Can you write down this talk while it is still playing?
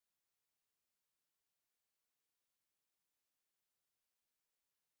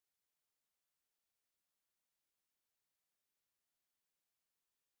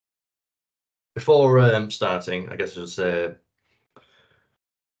Before starting, I guess I should say,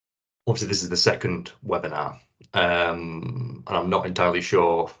 obviously this is the second webinar, and I'm not entirely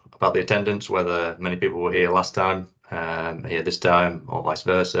sure about the attendance, whether many people were here last time, here this time, or vice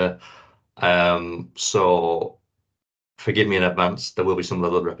versa. So forgive me in advance, there will be some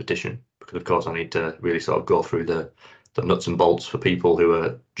level of repetition, because of course I need to really sort of go through the nuts and bolts for people who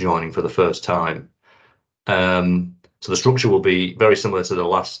are joining for the first time. So the structure will be very similar to the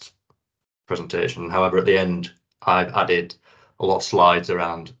last presentation. However, at the end, I've added a lot of slides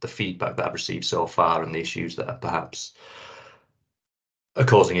around the feedback that I've received so far and the issues that are perhaps are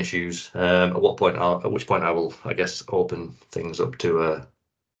causing issues. At which point I will, I guess, open things up to a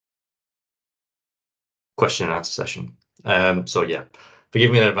question and answer session. So yeah,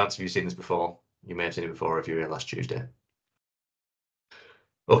 forgive me in advance if you've seen this before. You may have seen it before if you were here last Tuesday.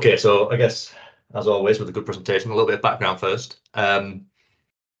 Okay, so I guess, as always, with a good presentation, a little bit of background first.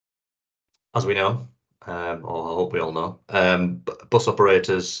 As we know, or I hope we all know, bus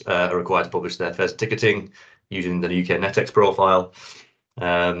operators are required to publish their fares and ticketing using the UK NeTEx profile.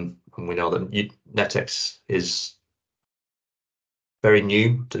 And we know that NeTEx is very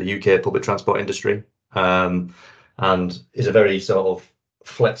new to the UK public transport industry, and is a very sort of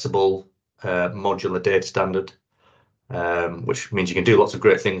flexible, modular data standard, which means you can do lots of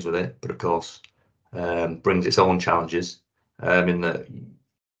great things with it, but of course brings its own challenges, in that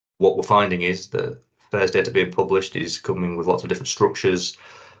what we're finding is that fares data being published is coming with lots of different structures,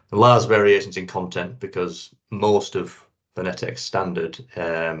 large variations in content, because most of the NeTEx standard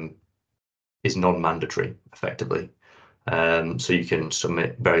is non-mandatory, effectively. So you can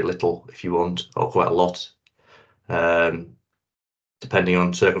submit very little if you want, or quite a lot, depending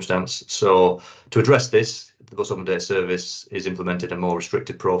on circumstance. So to address this, the Bus Open Data Service is implemented a more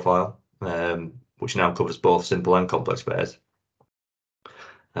restricted profile, which now covers both simple and complex fares.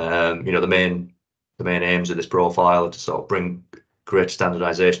 The main aims of this profile are to sort of bring greater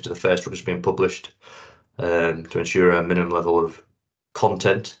standardization to the fare structures being published, to ensure a minimum level of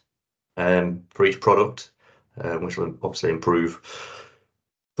content for each product, which will obviously improve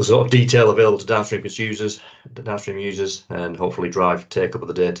the sort of detail available to downstream users, and hopefully drive take up of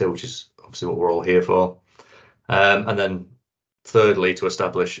the data, which is obviously what we're all here for. And then thirdly, to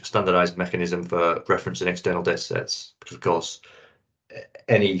establish a standardized mechanism for referencing external data sets, because of course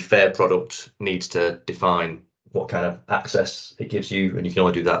any fare product needs to define what kind of access it gives you, and you can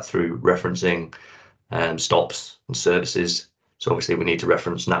only do that through referencing stops and services. So obviously we need to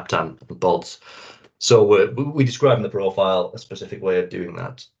reference NAPTAN and BODS. So we describe in the profile a specific way of doing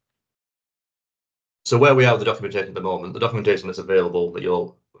that. So where we are with the documentation at the moment, the documentation that's available that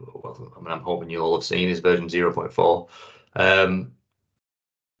I'm hoping you'll all have seen, is version 0.4.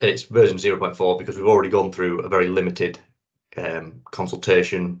 It's version 0.4 because we've already gone through a very limited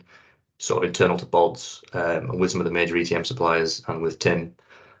consultation, sort of internal to BODS, and with some of the major ETM suppliers and with TIM.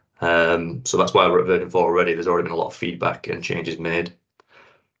 So that's why we're at version 4 already. There's already been a lot of feedback and changes made.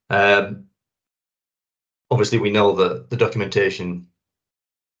 Obviously, we know that the documentation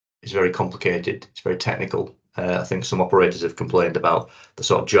is very complicated. It's very technical. I think some operators have complained about the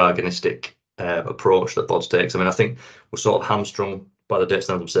sort of jargonistic approach that BODS takes. I mean, I think we're sort of hamstrung by the data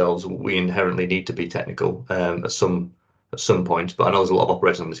standards themselves. We inherently need to be technical at some point, but I know there's a lot of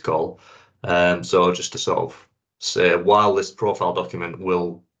operators on this call. So just to sort of say, while this profile document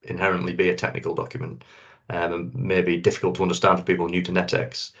will inherently be a technical document, and maybe difficult to understand for people new to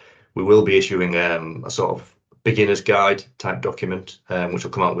NeTEx, we will be issuing a sort of beginner's guide type document, which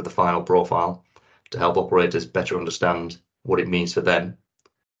will come out with the final profile to help operators better understand what it means for them.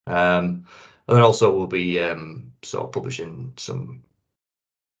 And then also we'll be sort of publishing some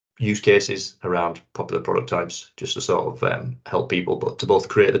use cases around popular product types, just to sort of help people, but to both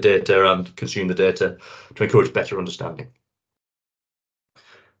create the data and consume the data to encourage better understanding.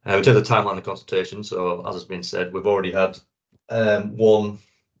 In terms of timeline of consultation, so as has been said, we've already had one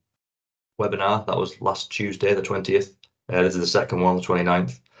webinar. That was last Tuesday, the 20th. This is the second one, the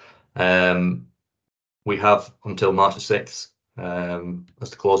 29th. We have until March the 6th as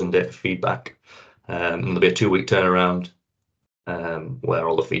the closing date for feedback. And there'll be a 2-week turnaround where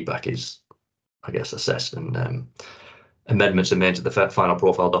all the feedback is, I guess, assessed and amendments are made to the final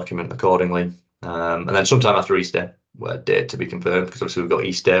profile document accordingly. And then sometime after Easter, where date to be confirmed, because obviously we've got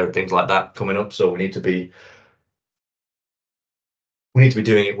Easter and things like that coming up, so we need to be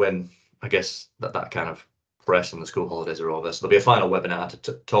doing it when, I guess, that kind of press and the school holidays are over. So there'll be a final webinar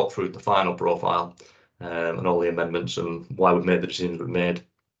to talk through the final profile and all the amendments and why we've made the decisions we've made.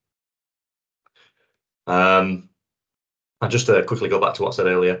 And just to quickly go back to what I said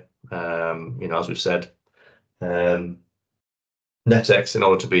earlier, as we've said, NeTEx, in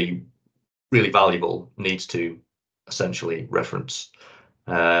order to be really valuable needs to essentially reference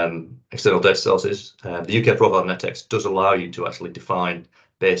external data sources. The UK profile of NeTEx does allow you to actually define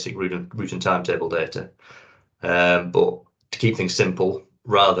basic route and timetable data, but to keep things simple,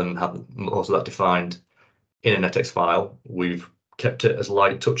 rather than have most of that defined in a NeTEx file, we've kept it as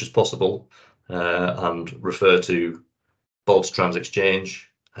light touch as possible and refer to BODS trans exchange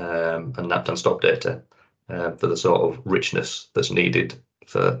and NAPTAN stop data for the sort of richness that's needed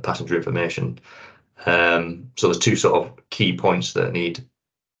for passenger information. So there's two sort of key points that need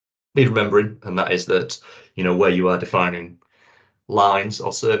remembering, and that is that, you know, where you are defining lines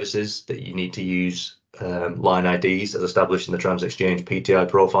or services, that you need to use line IDs as established in the trans exchange PTI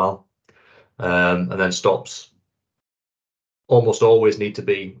profile, and then stops almost always need to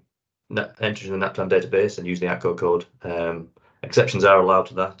be entered in the NAPTAN database and use the ATCO code. Exceptions are allowed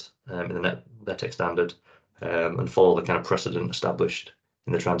to that in the NeTEx standard, and follow the kind of precedent established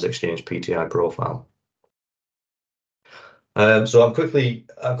in the trans exchange PTI profile. So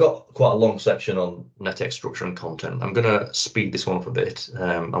I've got quite a long section on NeTEx structure and content. I'm going to speed this one up a bit.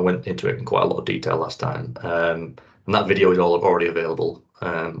 I went into it in quite a lot of detail last time, and that video is already available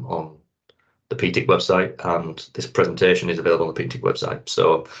on the PTIC website, and this presentation is available on the PTIC website.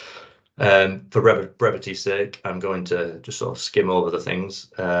 So for brevity's sake, I'm going to just sort of skim over the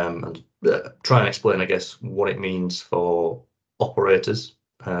things and try and explain, I guess, what it means for operators.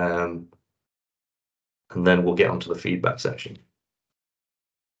 And then we'll get onto the feedback section.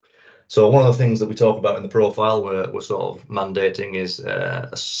 So one of the things that we talk about in the profile we're sort of mandating is a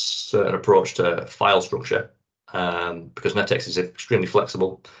certain approach to file structure, because NeTEx is extremely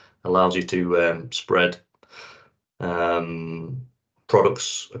flexible, allows you to spread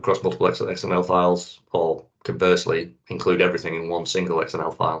products across multiple XML files, or conversely include everything in one single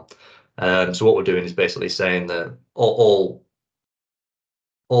XML file. So what we're doing is basically saying that all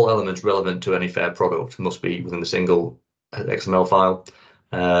elements relevant to any fair product must be within the single XML file,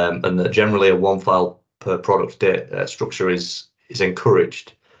 and that generally a one file per product data structure is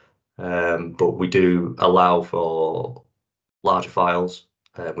encouraged, but we do allow for larger files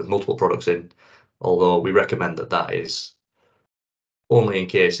with multiple products in, although we recommend that is only in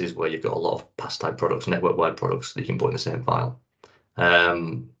cases where you've got a lot of pass type products, network-wide products that you can put in the same file.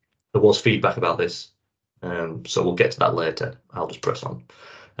 There was feedback about this, so we'll get to that later. I'll just press on.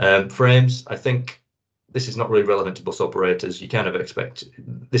 Frames, I think this is not really relevant to bus operators. You kind of expect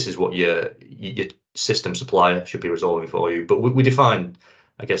this is what your system supplier should be resolving for you, but we define,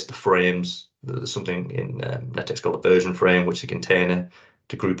 I guess, the frames. There's something in NeTEx called a version frame, which is a container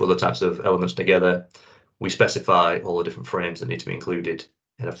to group other types of elements together. We specify all the different frames that need to be included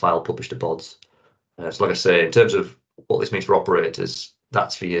in a file published to BODS. So like I say, in terms of what this means for operators,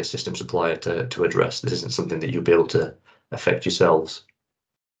 that's for your system supplier to address. This isn't something that you'll be able to affect yourselves.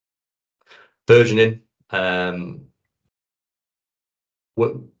 Versioning, I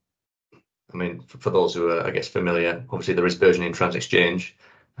mean, for those who are, I guess, familiar, obviously there is versioning in trans exchange,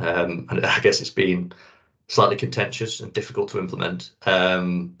 and I guess it's been slightly contentious and difficult to implement.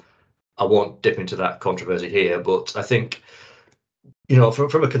 I won't dip into that controversy here, but I think, you know,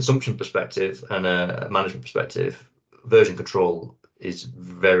 from a consumption perspective and a management perspective, version control is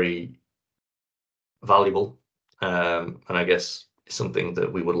very valuable, and I guess something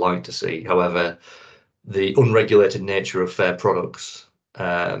that we would like to see. However, the unregulated nature of fair products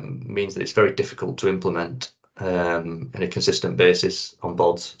means that it's very difficult to implement in a consistent basis on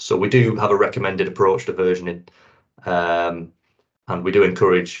BODS. So we do have a recommended approach to versioning, and we do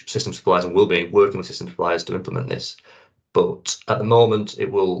encourage system suppliers, and will be working with system suppliers to implement this. But at the moment,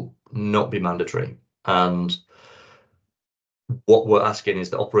 it will not be mandatory. And what we're asking is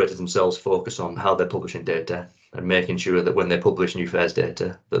that operators themselves focus on how they're publishing data and making sure that when they publish new fares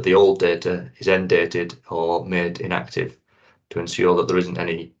data, that the old data is end dated or made inactive, to ensure that there isn't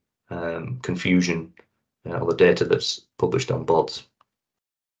any confusion of the data that's published on BODS.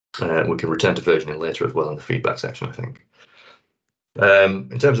 We can return to versioning later as well in the feedback section, I think.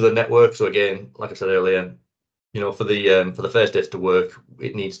 In terms of the network, so again, like I said earlier, you know, for the fares data to work,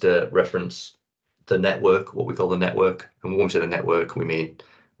 it needs to reference the network, what we call the network. And when we say the network, we mean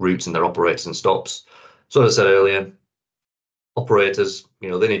routes and their operators and stops. So as I said earlier, operators, you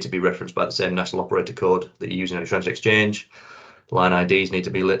know, they need to be referenced by the same national operator code that you're using in a trans exchange. Line IDs need to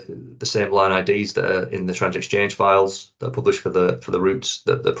be the same line IDs that are in the trans exchange files that are published for the routes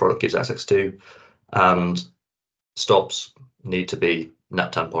that the product gives access to, and stops need to be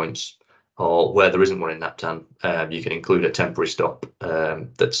NAPTAN points, or where there isn't one in NAPTAN, you can include a temporary stop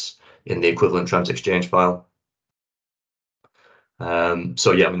that's in the equivalent trans exchange file.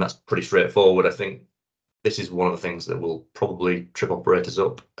 So yeah, I mean, that's pretty straightforward. I think this is one of the things that will probably trip operators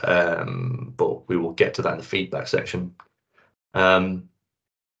up, but we will get to that in the feedback section. Tariff.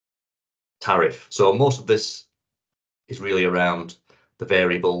 So most of this is really around the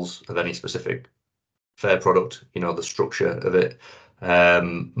variables of any specific fare product, the structure of it.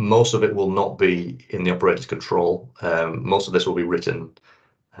 Most of it will not be in the operator's control. Most of this will be written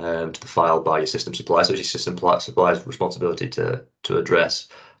to the file by your system supplier, so it's your system supplier's responsibility to address.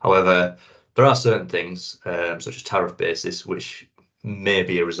 However, there are certain things, such as tariff basis, which may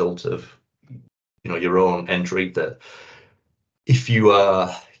be a result of your own entry, that if you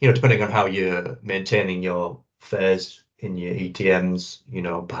are, depending on how you're maintaining your fares in your ETMs,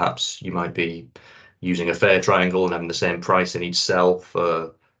 perhaps you might be using a fare triangle and having the same price in each cell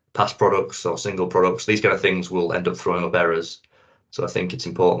for past products or single products. These kind of things will end up throwing up errors. So I think it's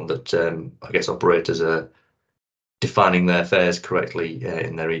important that I guess operators are defining their fares correctly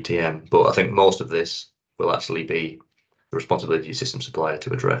in their ETM. But I think most of this will actually be the responsibility of your system supplier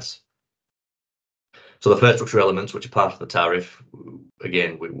to address. So the fare structure elements, which are part of the tariff,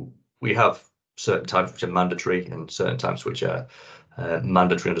 again, we have certain types which are mandatory and certain types which are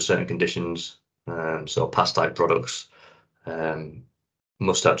mandatory under certain conditions. So past type products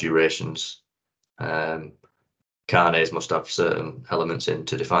must have durations. Carnets must have certain elements in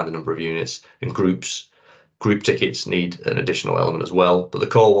to define the number of units, and group tickets need an additional element as well. But the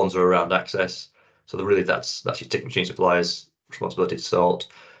core ones are around access. So that's your ticket machine supplier's responsibility to sort.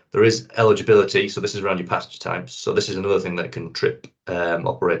 There is eligibility, so this is around your passenger types. So this is another thing that can trip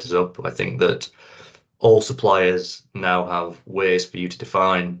operators up. I think that all suppliers now have ways for you to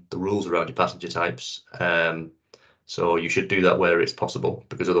define the rules around your passenger types. So you should do that where it's possible,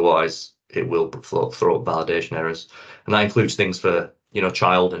 because otherwise it will throw up validation errors. And that includes things for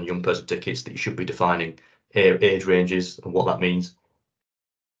child and young person tickets, that you should be defining age ranges and what that means.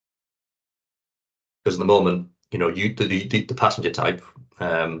 Because at the moment, the passenger type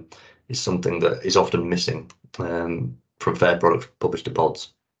is something that is often missing from fare products published to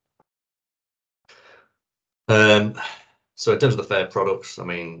BODS. So in terms of the fare products, I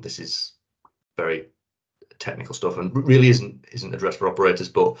mean, this is very technical stuff and really isn't addressed for operators,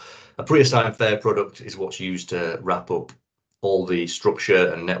 but a pre-assigned fare product is what's used to wrap up all the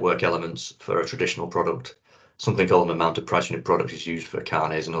structure and network elements for a traditional product. Something called an amounted price unit product is used for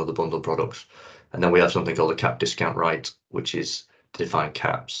carnets and other bundled products. And then we have something called a cap discount right, which is to define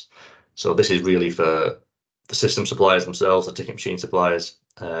caps. So this is really for the system suppliers themselves, the ticket machine suppliers,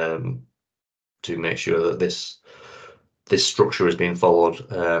 to make sure that this structure is being followed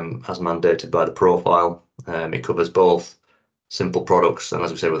as mandated by the profile. It covers both simple products, and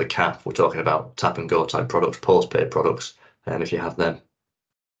as we say with a cap, we're talking about tap and go type products, post-paid products, if you have them.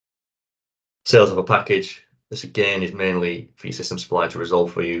 Sales of a package, this again is mainly for your system supplier to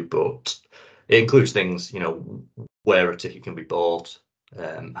resolve for you, but it includes things, where a ticket can be bought,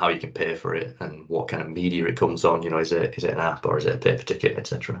 how you can pay for it, and what kind of media it comes on. Is it an app or is it a paper ticket,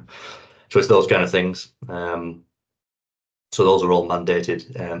 etc. So it's those kind of things. So those are all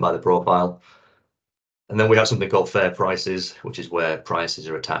mandated by the profile. And then we have something called fair prices, which is where prices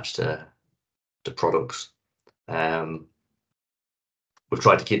are attached to products. We've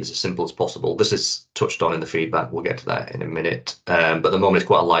tried to keep this as simple as possible. This is touched on in the feedback. We'll get to that in a minute. But at the moment, it's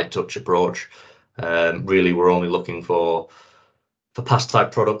quite a light touch approach. Really, we're only looking for past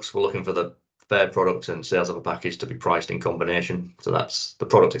type products. We're looking for the fair product and sales of a package to be priced in combination. So that's the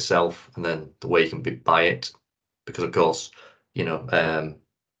product itself, and then the way you can buy it. Because of course,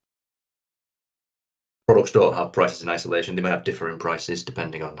 products don't have prices in isolation. They may have differing prices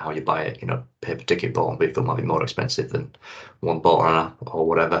depending on how you buy it. Paper ticket bought on vehicle might be more expensive than one bought on an app or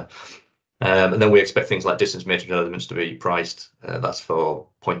whatever. And then we expect things like distance matrix elements to be priced. That's for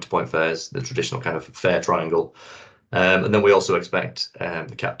point-to-point fares, the traditional kind of fare triangle. And then we also expect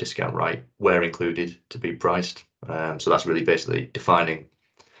the cap discount right, where included, to be priced. So that's really basically defining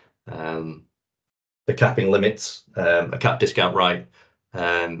the capping limits. A cap discount right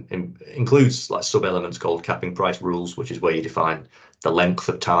includes like sub-elements called capping price rules, which is where you define the length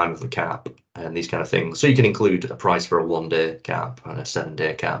of time of the cap and these kind of things. So you can include a price for a 1-day cap and a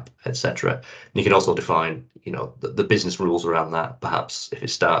 7-day cap, etc. You can also define, the business rules around that. Perhaps if it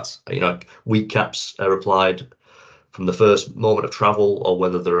starts, week caps are applied from the first moment of travel, or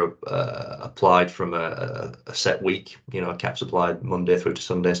whether they're applied from a set week, a cap's applied Monday through to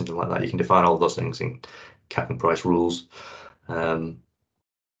Sunday, something like that. You can define all those things in capping price rules.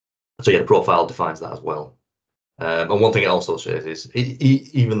 So yeah, the profile defines that as well. And one thing it also says is,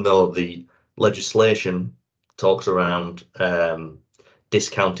 even though the legislation talks around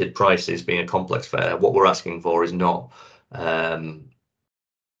discounted prices being a complex fare, what we're asking for is not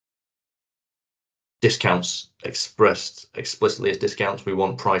discounts expressed explicitly as discounts. We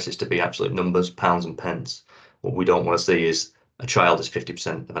want prices to be absolute numbers, pounds and pence. What we don't want to see is a child is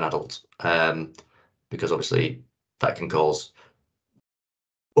 50% of an adult, because obviously that can cause,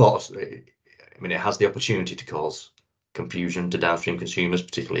 well, I mean, it has the opportunity to cause confusion to downstream consumers,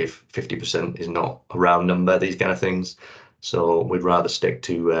 particularly if 50% is not a round number, these kind of things. So we'd rather stick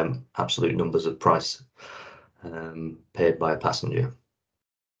to absolute numbers of price paid by a passenger.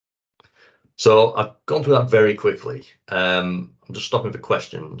 So I've gone through that very quickly. I'm just stopping for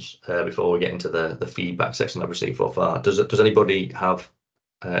questions before we get into the feedback section I've received so far. Does anybody have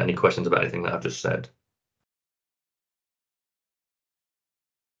any questions about anything that I've just said?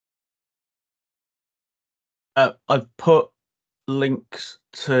 I've put links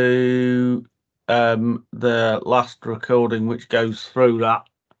to the last recording, which goes through that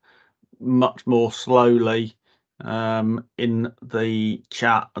much more slowly, in the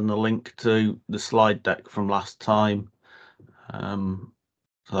chat, and the link to the slide deck from last time.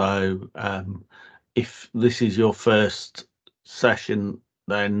 So if this is your first session,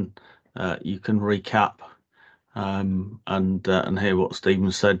 then you can recap and hear what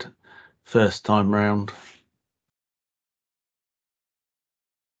Stephen said first time round.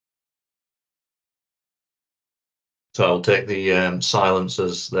 So I'll take the silence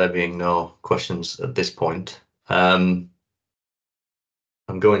as there being no questions at this point. I'm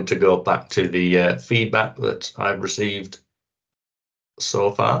going to go back to the feedback that I've received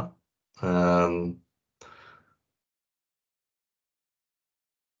so far. I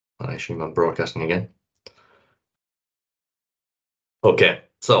assume I'm broadcasting again. Okay,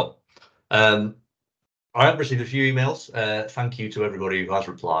 so I have received a few emails. Thank you to everybody who has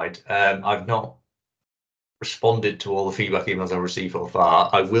replied. I've not responded to all the feedback emails I've received so far.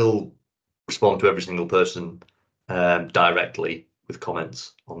 I will respond to every single person directly with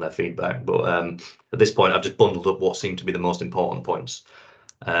comments on their feedback, but at this point I've just bundled up what seem to be the most important points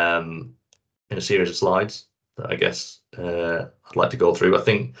in a series of slides that I guess I'd like to go through. I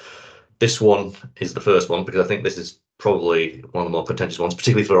think this one is the first one because I think this is probably one of the more contentious ones,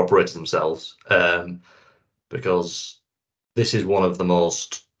 particularly for operators themselves, because this is one of the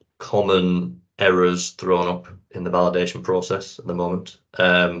most common errors thrown up in the validation process at the moment.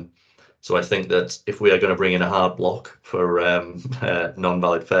 So I think that if we are going to bring in a hard block for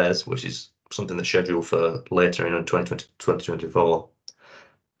non-valid fares, which is something that's scheduled for later in 2024,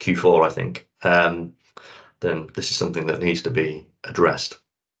 Q4, I think, then this is something that needs to be addressed.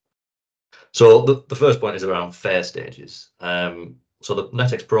 So the first point is around fare stages. So the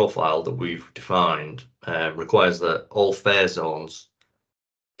NeTEx profile that we've defined requires that all fare zones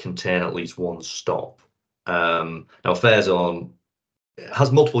contain at least one stop. Now, a fare zone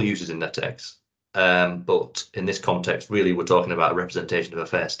has multiple uses in NeTEx, but in this context, really, we're talking about a representation of a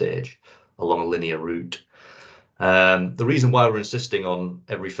fare stage along a linear route. The reason why we're insisting on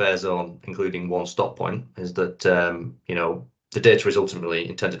every fare zone including one stop point is that you know, the data is ultimately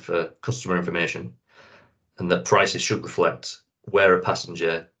intended for customer information, and that prices should reflect where a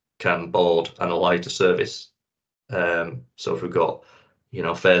passenger can board and alight to service. So if we've got, you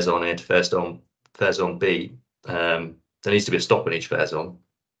know, fare zone A to fare zone B, there needs to be a stop in each fare zone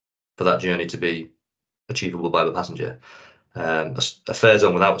for that journey to be achievable by the passenger. A fare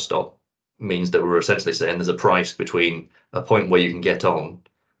zone without a stop means that we're essentially saying there's a price between a point where you can get on,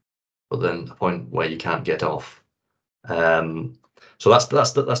 but then a point where you can't get off. So that's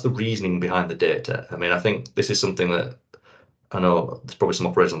the reasoning behind the data. I mean, I think this is something that I know there's probably some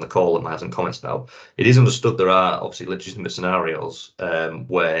operators on the call that might have some comments about. It is understood there are obviously legitimate scenarios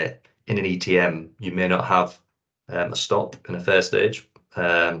where in an ETM you may not have a stop in a fare stage.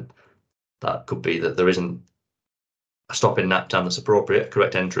 That could be that there isn't a stop in NAPTAN that's appropriate,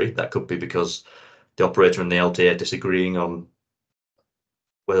 correct entry. That could be because the operator and the LTA are disagreeing on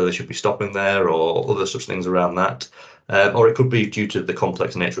whether they should be stopping there or other such things around that. Or it could be due to the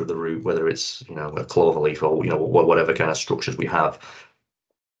complex nature of the route, whether it's, you know, a cloverleaf or, you know, whatever kind of structures we have.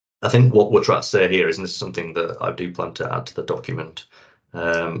 I think what we're trying to say here is, and this is something that I do plan to add to the document,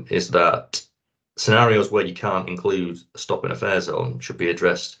 is that scenarios where you can't include a stop in a fare zone should be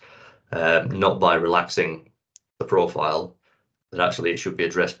addressed not by relaxing the profile, but actually it should be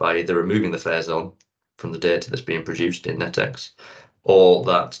addressed by either removing the fare zone from the data that's being produced in NeTEx, or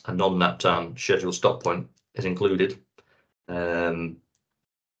that a non-NAPTAN scheduled stop point is included to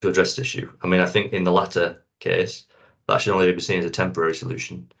address this issue. I mean, I think in the latter case, that should only be seen as a temporary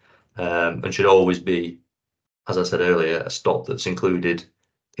solution, and should always be, as I said earlier, a stop that's included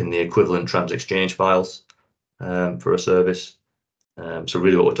in the equivalent trans exchange files for a service. So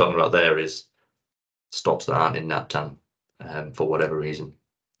really what we're talking about there is stops that aren't in NAPTAN for whatever reason.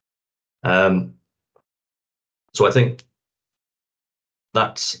 So I think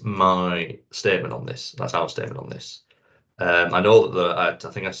that's my statement on this. That's our statement on this. I know that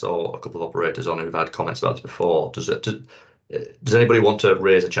I think I saw a couple of operators on who've had comments about this before. Does anybody want to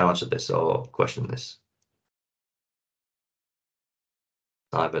raise a challenge to this or question this?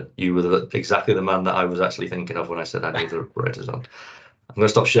 Simon, you were exactly the man that I was actually thinking of when I said I knew the operators on. I'm going to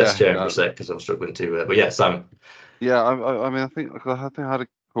stop sharing for a sec because I'm struggling to. But yeah, Simon. Yeah, I mean, I think I had a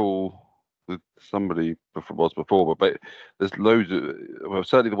call with somebody before, but there's loads of, well,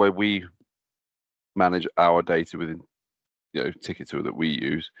 certainly the way we manage our data within, Ticketer that we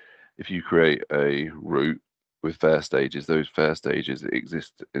use. If you create a route with fare stages, those fare stages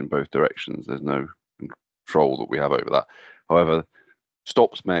exist in both directions. There's no control that we have over that. However,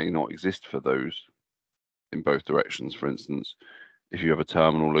 stops may not exist for those in both directions. For instance, if you have a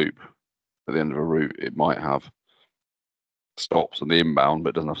terminal loop at the end of a route, it might have stops on the inbound, but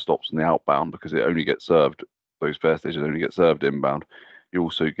it doesn't have stops on the outbound because it only gets served, those fare stages only get served inbound. You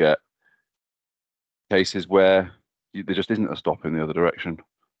also get cases where there just isn't a stop in the other direction.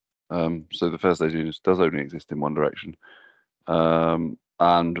 So the fare stage does only exist in one direction. And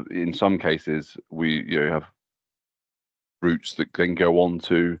in some cases, we have routes that then go on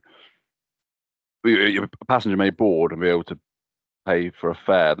to, a passenger may board and be able to pay for a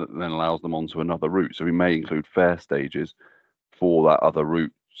fare that then allows them onto another route. So we may include fare stages for that other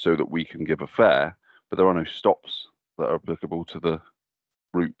route so that we can give a fare, but there are no stops that are applicable to the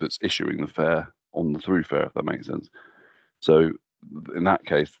route that's issuing the fare on the through fare, if that makes sense. So in that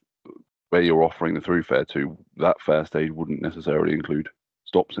case, where you're offering the through fare to, that fare stage wouldn't necessarily include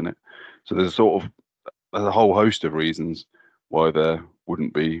stops in it. So there's a whole host of reasons why there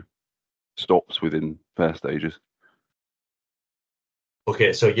wouldn't be stops within fare stages.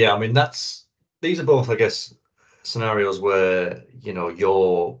 Okay, so yeah, I mean these are both, I guess, scenarios where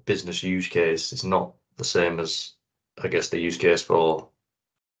your business use case is not the same as, I guess, the use case for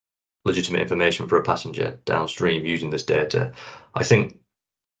legitimate information for a passenger downstream using this data. I think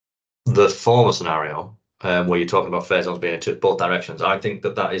the former scenario, where you're talking about fare zones being into both directions, I think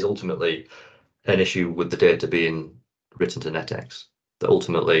that is ultimately an issue with the data being written to NeTEx. That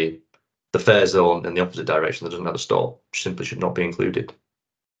ultimately the fare zone in the opposite direction that doesn't have a stop simply should not be included.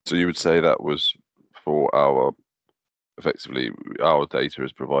 So you would say that was for effectively our data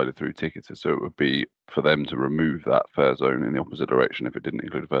is provided through Ticketer, so it would be for them to remove that fare zone in the opposite direction if it didn't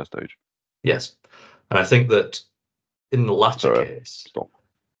include a fare stage. Yes, and I think that in the latter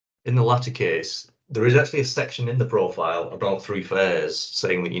case, there is actually a section in the profile about through fares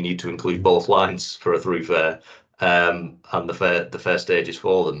saying that you need to include both lines for a through fare, and the fare stages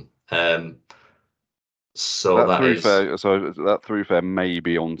for them. So that through fare may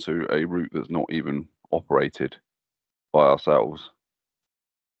be onto a route that's not even operated by ourselves.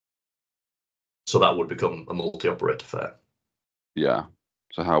 So that would become a multi-operator fare. Yeah.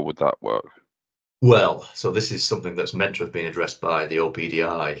 So how would that work? Well, so this is something that's meant to have been addressed by the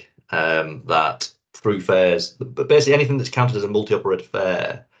OPDI, that through fares, but basically anything that's counted as a multi-operator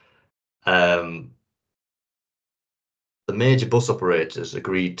fare, the major bus operators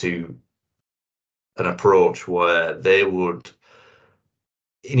agreed to an approach where they would,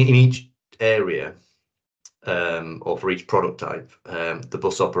 in each area, or for each product type,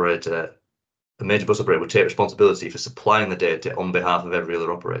 the major bus operator would take responsibility for supplying the data on behalf of every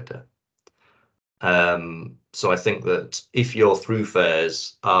other operator. So I think that if your through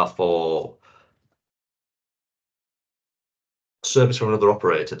fares are for service from another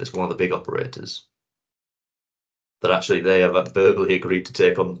operator that's one of the big operators, that actually they have verbally agreed to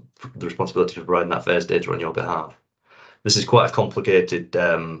take on the responsibility for providing that fares data on your behalf. This is quite a complicated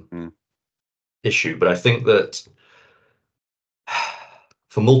issue, but I think that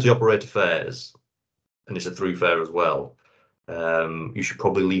for multi-operator fares, and it's a through fare as well, you should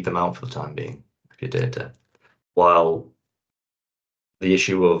probably leave them out for the time being of your data, while the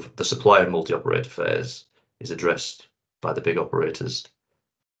issue of the supply of multi-operator fares is addressed by the big operators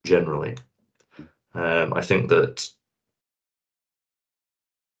generally. I think that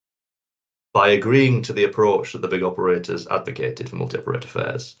by agreeing to the approach that the big operators advocated for multi-operator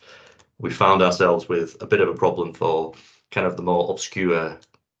fares, we found ourselves with a bit of a problem for kind of the more obscure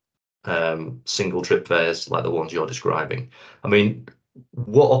single trip fares like the ones you're describing. I mean,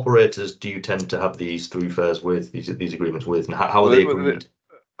 what operators do you tend to have these through fares with, these agreements with, and how are they agreed?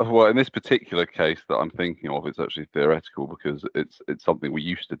 Well, in this particular case that I'm thinking of, it's actually theoretical because it's something we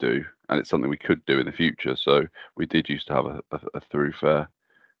used to do and it's something we could do in the future. So we did used to have a through fare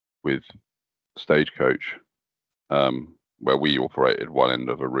with Stagecoach, where we operated one end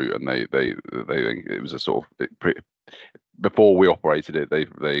of a route and they it was a sort of before we operated it, they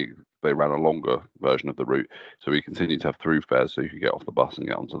they ran a longer version of the route. So we continue to have through fares so you could get off the bus and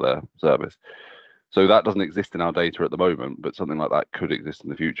get onto their service. So that doesn't exist in our data at the moment, but something like that could exist in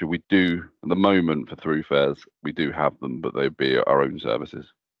the future. We do, at the moment, for through fares, we do have them, but they'd be our own services.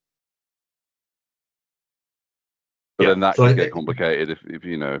 But then that could get complicated if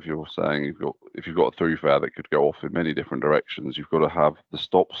you know, if you're saying if you've got a through fare that could go off in many different directions, you've got to have the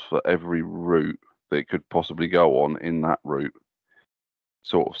stops for every route that it could possibly go on in that route.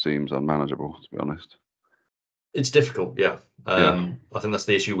 Sort of seems unmanageable, to be honest. It's difficult, yeah. I think that's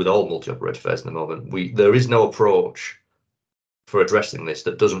the issue with all multi-operator fares at the moment. There is no approach for addressing this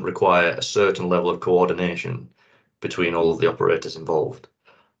that doesn't require a certain level of coordination between all of the operators involved.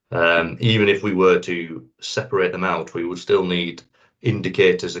 Even if we were to separate them out, we would still need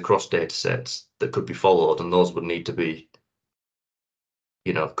indicators across data sets that could be followed, and those would need to be,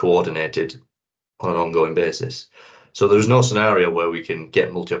 you know, coordinated on an ongoing basis. So there's no scenario where we can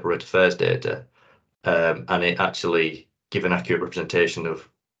get multi-operator fares data and it actually give an accurate representation of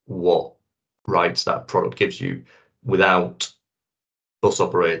what rights that product gives you without bus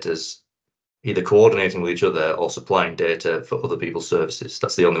operators either coordinating with each other or supplying data for other people's services.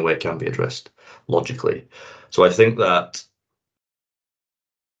 That's the only way it can be addressed logically. So I think that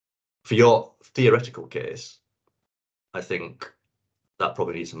for your theoretical case, I think that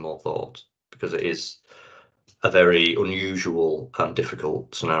probably needs some more thought, because it is a very unusual and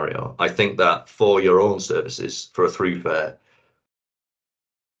difficult scenario. I think that for your own services, for a through fare,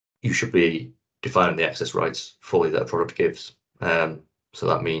 you should be defining the access rights fully that a product gives. So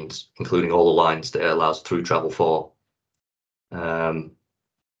that means including all the lines that it allows through travel for. Your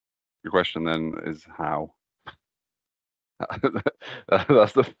question then is how?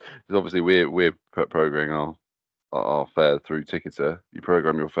 That's obviously we're programming our fare through Ticketer. You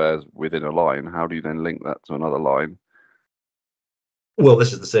program your fares within a line. How do you then link that to another line? Well,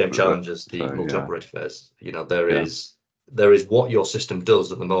 this is the same challenge as the multi-operator fares. You know, there is what your system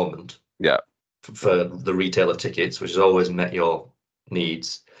does at the moment. Yeah. For the retailer tickets, which has always met your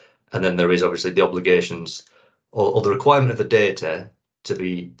needs, and then there is obviously the obligations or the requirement of the data to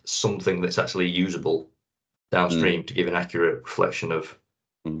be something that's actually usable downstream to give an accurate reflection of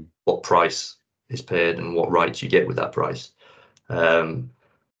what price is paid and what rights you get with that price. And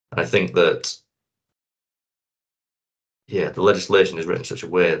I think that, yeah, the legislation is written in such a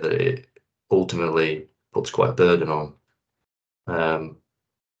way that it ultimately puts quite a burden on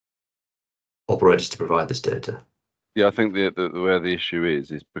operators to provide this data. Yeah, I think the where the issue is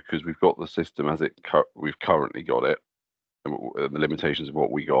because we've got the system as we've currently got it, and the limitations of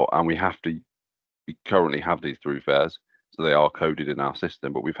what we got, and we currently have these through fares, so they are coded in our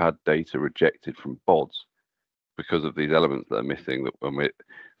system, but we've had data rejected from BODS because of these elements that are missing.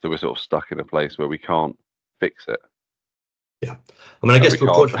 So we're sort of stuck in a place where we can't fix it. Yeah, I mean, I guess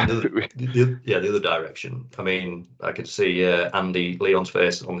we're from the other direction. I mean, I could see Andy Leon's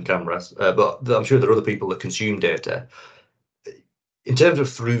face on the cameras, but I'm sure there are other people that consume data. In terms of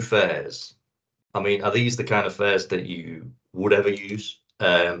through fares, I mean, are these the kind of fares that you would ever use?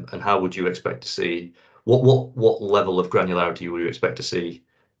 And how would you expect to see what level of granularity would you expect to see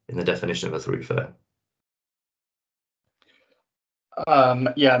in the definition of a through fare?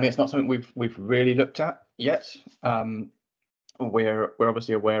 Yeah, I mean, it's not something we've really looked at yet. We're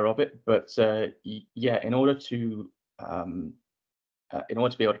obviously aware of it, but yeah, in order to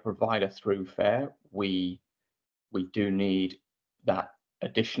be able to provide a through fare, we do need that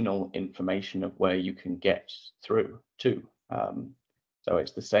additional information of where you can get through to. So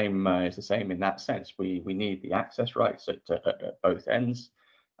it's the same. It's the same in that sense. We need the access rights at both ends,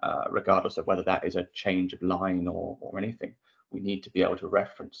 regardless of whether that is a change of line or anything. We need to be able to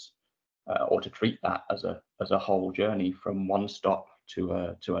reference or to treat that as a whole journey from one stop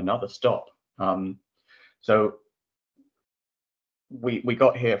to another stop. So we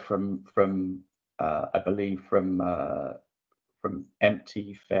got here from I believe from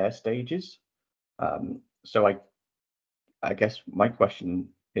empty fare stages. So I guess my question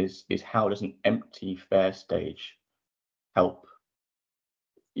is how does an empty fare stage help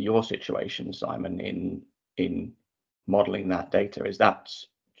your situation, Simon, in modeling that data? Is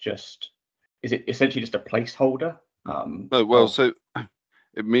it essentially just a placeholder? No, well, so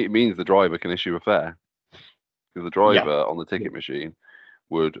it means the driver can issue a fare, because the driver on the ticket machine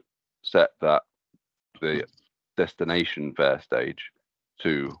would set that the destination fare stage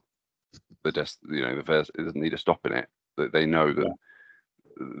to the the fare. It doesn't need a stop in it. That they know that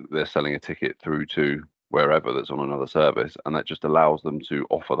they're selling a ticket through to wherever that's on another service, and that just allows them to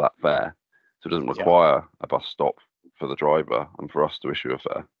offer that fare. So it doesn't require a bus stop for the driver and for us to issue a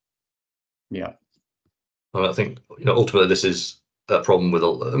fare. Yeah. Well, I think ultimately this is a problem with,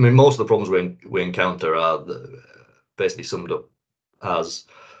 I mean, most of the problems we encounter are basically summed up as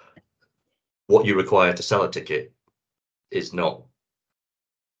what you require to sell a ticket is not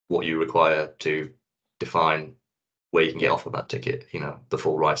what you require to define where you can get off of that ticket, you know, the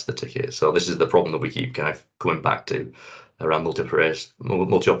full rights to the ticket. So this is the problem that we keep kind of coming back to around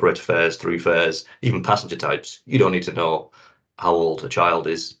multi-operator fares, through fares, even passenger types. You don't need to know how old a child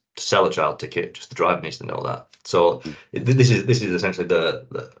is to sell a child ticket, just the driver needs to know that. So this is essentially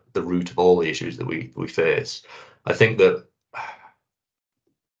the root of all the issues that we face. I think that,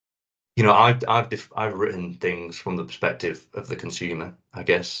 you know, I've written things from the perspective of the consumer, I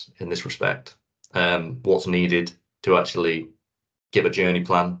guess, in this respect. What's needed to actually give a journey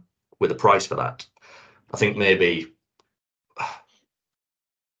plan with a price for that. I think maybe,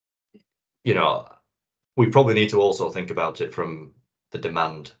 you know, we probably need to also think about it from the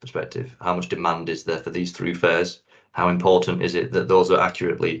demand perspective. How much demand is there for these through fares? How important is it that those are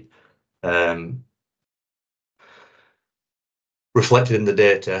accurately reflected in the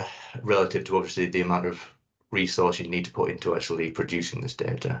data relative to obviously the amount of resource you need to put into actually producing this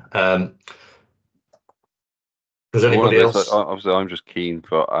data? Does anybody else? Obviously, I'm just keen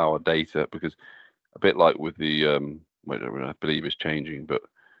for our data, because a bit like with the I believe it's changing, but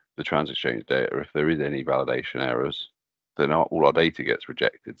the trans-exchange data, if there is any validation errors, then all our data gets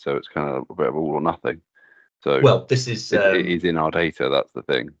rejected. So it's kind of a bit of all or nothing. So well, this is it is in our data. That's the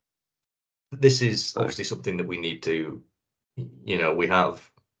thing. This is obviously something that we need to, you know, we have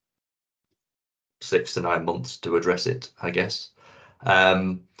 6 to 9 months to address it, I guess.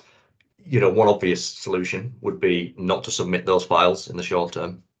 You know, one obvious solution would be not to submit those files in the short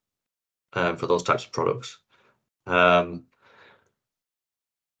term for those types of products. Then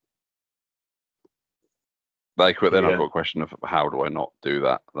I've got a question of how do I not do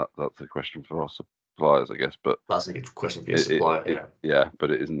that? That's a question for our suppliers, I guess. But that's a good question for your supplier. Yeah,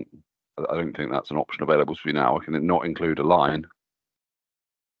 but it isn't. I don't think that's an option available to me now. I can not include a line,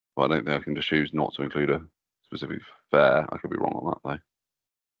 but I don't think I can just choose not to include a specific fare. I could be wrong on that though.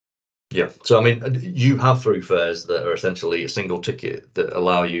 Yeah, so I mean, you have through fares that are essentially a single ticket that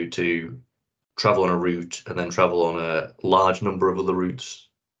allow you to travel on a route and then travel on a large number of other routes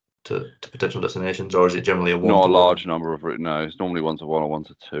to potential destinations, or is it generally a one? Not a large number of routes. No, it's normally 1 to 1 or 1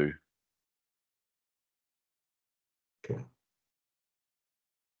 to 2. Okay.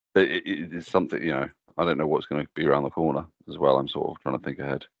 It's something, you know, I don't know what's going to be around the corner as well. I'm sort of trying to think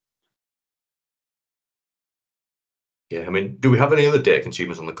ahead. Yeah, I mean, do we have any other data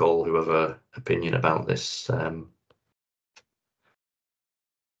consumers on the call who have an opinion about this type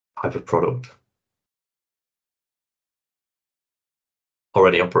of product? Or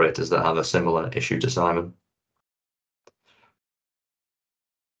any operators that have a similar issue to Simon?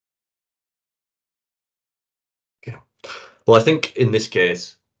 Okay. Well, I think in this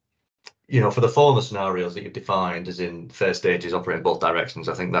case, you know, for the former scenarios that you've defined, as in fare stages operating both directions,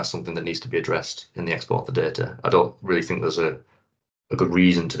 I think that's something that needs to be addressed in the export of the data. I don't really think there's a good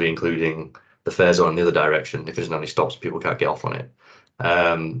reason to be including the fare zone in the other direction if there's no any stops, people can't get off on it.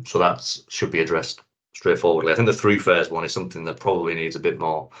 So that should be addressed straightforwardly. I think the through fares one is something that probably needs a bit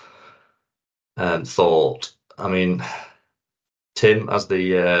more thought. I mean, Tim, as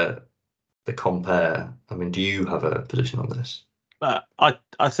the compare, I mean, do you have a position on this?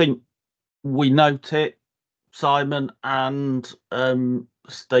 I think we note it, Simon and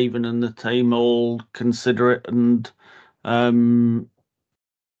Stephen and the team all consider it and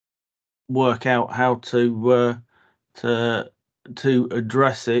work out how to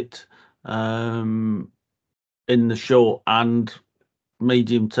address it in the short and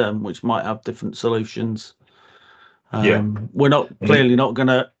medium term, which might have different solutions. We're clearly not going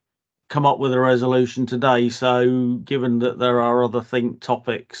to come up with a resolution today. So given that there are other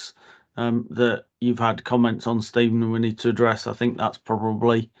topics that you've had comments on, Stephen, and we need to address, I think that's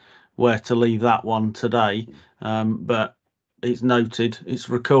probably where to leave that one today. But it's noted, it's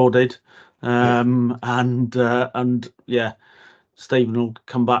recorded, and yeah, Stephen will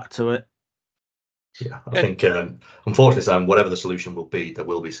come back to it. Yeah, I think unfortunately, Sam, whatever the solution will be, there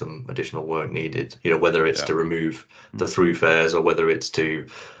will be some additional work needed. You know, whether it's to remove the through fares or whether it's to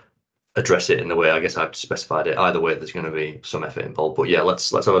address it in the way I guess I've specified it. Either way, there's going to be some effort involved. But yeah,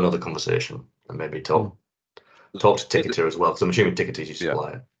 let's have another conversation and maybe talk to Ticketer as well, because I'm assuming Ticketer is your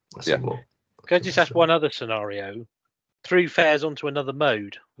supplier. Can I just ask one other scenario? Through fares onto another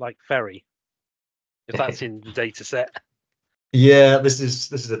mode, like ferry, if that's in the data set. Yeah, this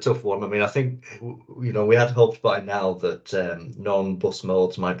is a tough one. I mean, I think, you know, we had hopes by now that non-bus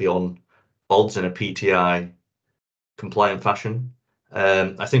modes might be on BODS in a PTI compliant fashion.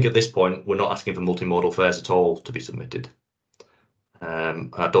 I think at this point we're not asking for multimodal fares at all to be submitted.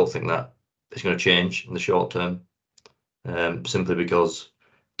 And I don't think that is going to change in the short term, simply because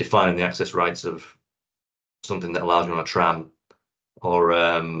defining the access rights of something that allows you on a tram or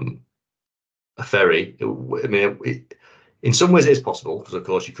a ferry, in some ways it is possible, because of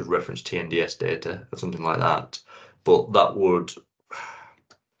course you could reference TNDS data or something like that, but that would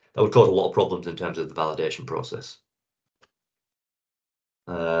cause a lot of problems in terms of the validation process.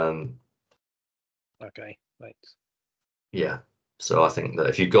 Okay, thanks. Yeah, so I think that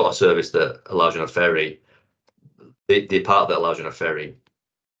if you've got a service that allows you on a ferry, the part that allows you on a ferry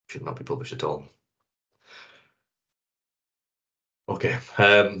should not be published at all. Okay,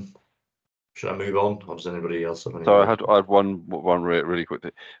 should I move on, or does anybody else have any? So I had one really quick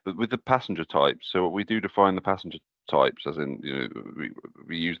thing with the passenger types. So we do define the passenger types, as in, you know,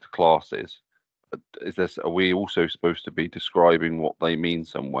 we use the classes. Are we also supposed to be describing what they mean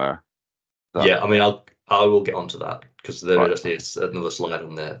somewhere? Yeah, I mean, I will get onto that, because there Right. actually is another slide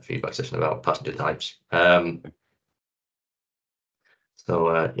on the feedback session about passenger types.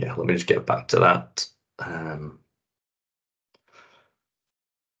 So yeah, let me just get back to that.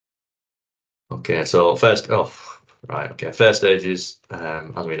 Okay, so first stage is,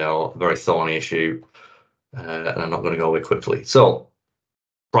 as we know, a very thorny issue, and I'm not going to go away quickly. So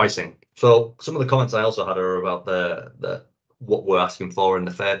pricing. So some of the comments I also had are about the what we're asking for in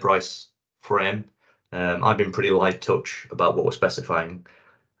the fair price frame. I've been pretty light touch about what we're specifying.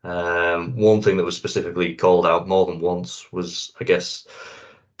 One thing that was specifically called out more than once was, I guess,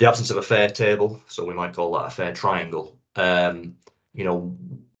 the absence of a fare table. So we might call that a fare triangle. You know,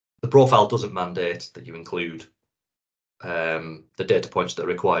 the profile doesn't mandate that you include the data points that are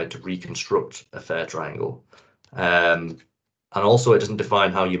required to reconstruct a fare triangle. And also it doesn't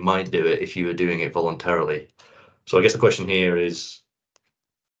define how you might do it if you were doing it voluntarily. So I guess the question here is,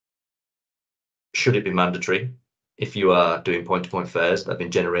 should it be mandatory if you are doing point-to-point fares that have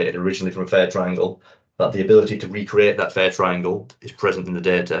been generated originally from a fare triangle, that the ability to recreate that fare triangle is present in the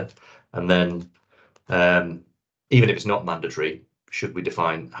data? And then even if it's not mandatory, should we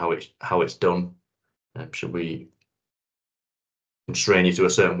define how it's done? Should we constrain you to a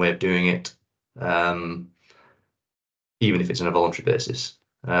certain way of doing it, even if it's on a voluntary basis?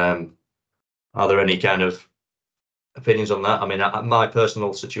 Are there any kind of opinions on that? I mean, my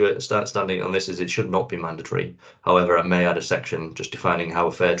personal standing on this is it should not be mandatory. However, I may add a section just defining how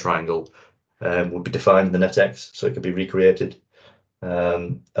a fare triangle would be defined in the NeTEx, so it could be recreated. I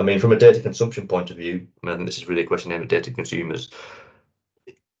mean, from a data consumption point of view, I mean, this is really a question aimed at data consumers.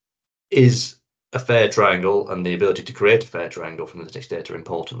 Is a fare triangle and the ability to create a fare triangle from the NeTEx data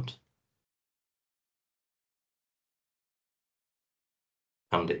important?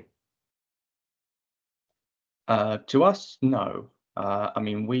 Andy? To us, no. I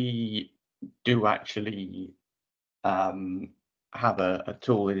mean, we do actually have a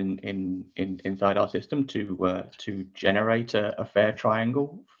tool inside our system to generate a fare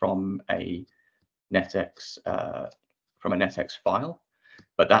triangle from a NeTEx file,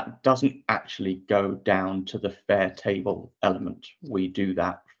 but that doesn't actually go down to the fare table element. We do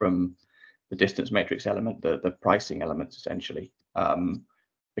that from the distance matrix element, the pricing element, essentially,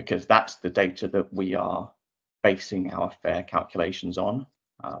 because that's the data that we are basing our fare calculations on.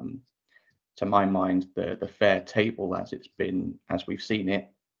 To my mind, the fare table, as we've seen it,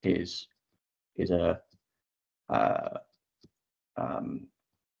 is a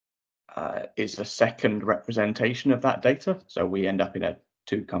second representation of that data. So we end up in a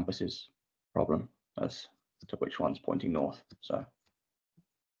two compasses problem as to which one's pointing north. So.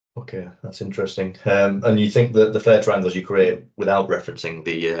 Okay, that's interesting. And you think that the fare triangles you create without referencing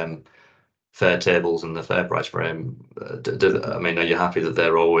the fare tables and the fare price frame, I mean, are you happy that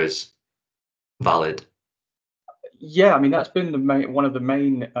they're always valid? Yeah, I mean, that's been one of the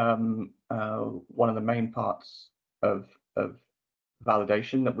main parts of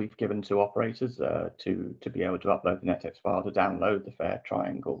validation that we've given to operators to be able to upload the NeTEx file, to download the fare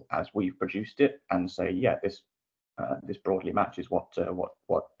triangle as we've produced it, and say, yeah, this broadly matches what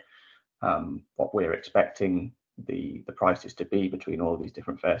we're expecting the prices to be between all these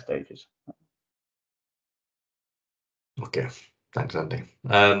different fare stages. Okay, thanks, Andy.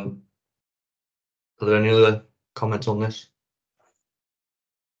 Are there any other comments on this?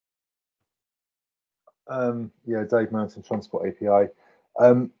 Yeah, Dave Mountain, Transport API.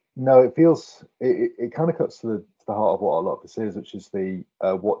 No, it kind of cuts to the heart of what a lot of this is, which is the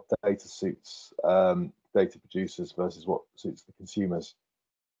what data suits data producers versus what suits the consumers.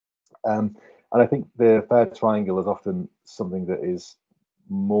 And I think the fare triangle is often something that is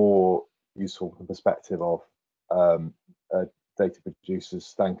more useful from the perspective of data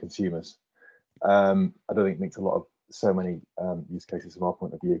producers than consumers. I don't think it makes a lot of so many use cases from our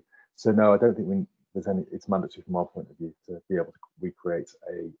point of view. So no, I don't think there's any. It's mandatory from our point of view to be able to recreate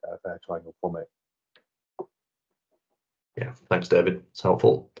a fair triangle from it. Yeah, thanks, David. It's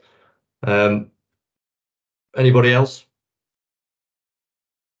helpful. Anybody else?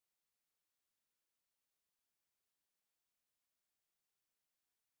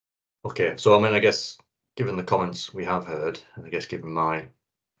 Okay, so I mean, I guess given the comments we have heard, and I guess given my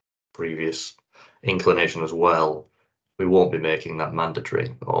previous inclination as well, we won't be making that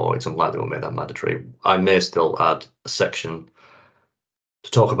mandatory, or it's unlikely we'll make that mandatory. I may still add a section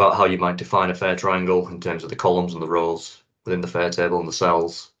to talk about how you might define a fair triangle in terms of the columns and the rows within the fair table and the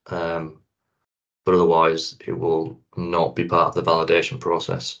cells. But otherwise, it will not be part of the validation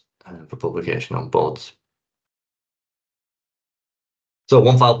process for publication on BODS. So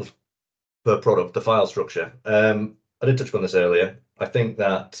one file per product, the file structure. I did touch upon this earlier. I think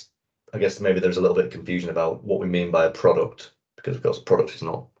that, I guess maybe there's a little bit of confusion about what we mean by a product, because of course a product is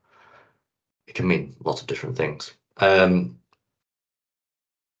not, it can mean lots of different things. So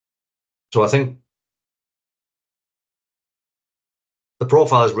I think the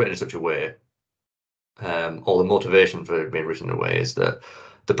profile is written in such a way, or the motivation for it being written in a way is that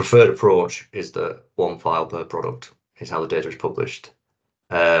the preferred approach is that one file per product is how the data is published.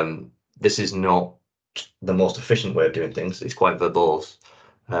 This is not the most efficient way of doing things. It's quite verbose,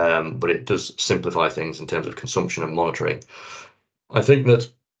 but it does simplify things in terms of consumption and monitoring. I think that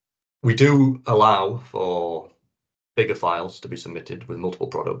we do allow for bigger files to be submitted with multiple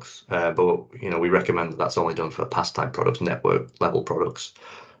products, but we recommend that that's only done for pass type products, network level products.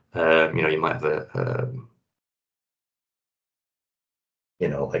 You might have a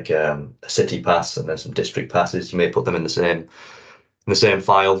city pass and then some district passes. You may put them in the same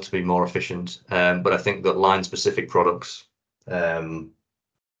file to be more efficient. But I think that line specific products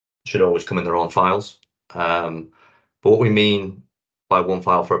should always come in their own files. But what we mean by one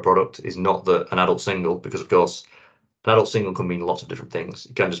file for a product is not that an adult single, because of course an adult single can mean lots of different things.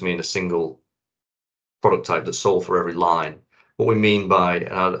 It can just mean a single product type that's sold for every line. What we mean by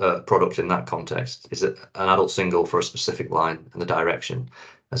a product in that context is that an adult single for a specific line and the direction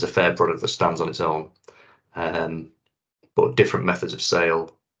as a fair product that stands on its own. But different methods of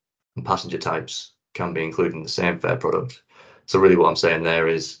sale and passenger types can be included in the same fair product. So really what I'm saying there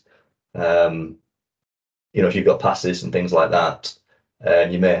is, if you've got passes and things like that,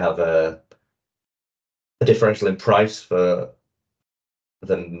 you may have a differential in price for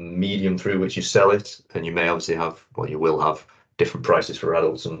the medium through which you sell it, and you may obviously have, well, you will have different prices for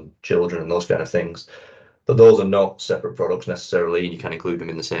adults and children and those kind of things, but those are not separate products necessarily, and you can include them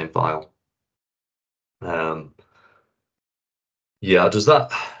in the same file. Yeah, does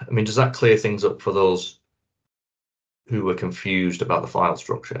that clear things up for those who were confused about the file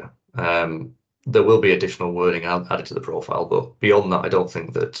structure? There will be additional wording added to the profile, but beyond that, I don't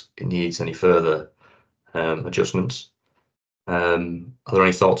think that it needs any further adjustments. Are there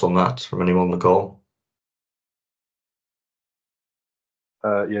any thoughts on that from anyone on the call?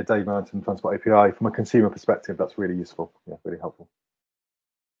 Yeah, Dave Mountain, Transport API. From a consumer perspective, that's really useful. Yeah, really helpful.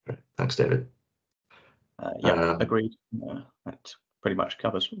 Great. Thanks, David. Yeah, agreed. That pretty much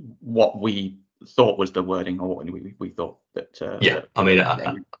covers what we thought was the wording, or what we thought that. Yeah, I mean,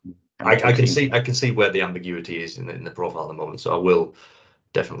 I can see where the ambiguity is in the profile at the moment, so I will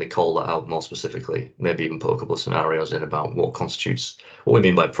definitely call that out more specifically. Maybe even put a couple of scenarios in about what we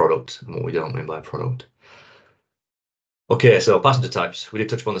mean by product and what we don't mean by product. Okay, so passenger types. We did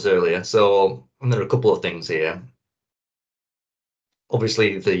touch upon this earlier. So there are a couple of things here.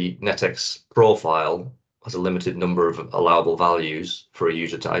 Obviously, the NeTEx profile has a limited number of allowable values for a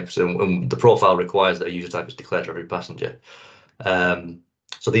user type. So the profile requires that a user type is declared for every passenger.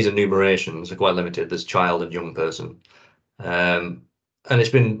 So these enumerations are quite limited. There's child and young person. And it's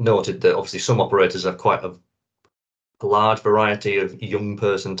been noted that obviously some operators have quite a large variety of young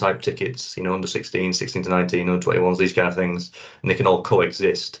person type tickets, under 16, 16 to 19, under 21s, these kind of things, and they can all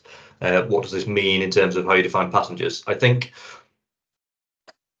coexist. What does this mean in terms of how you define passengers? I think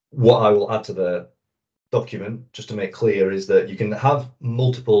what I will add to the document, just to make clear, is that you can have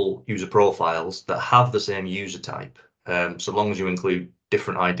multiple user profiles that have the same user type, so long as you include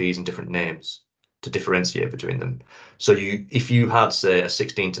different IDs and different names to differentiate between them. So if you had, say, a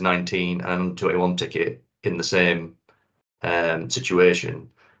 16 to 19 and 21 ticket in the same situation,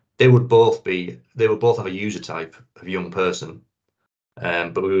 they would both have a user type of young person,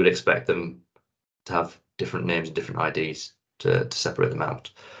 but we would expect them to have different names and different IDs to separate them out.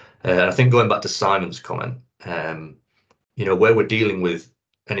 I think going back to Simon's comment, where we're dealing with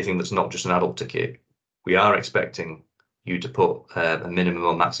anything that's not just an adult ticket, we are expecting you to put a minimum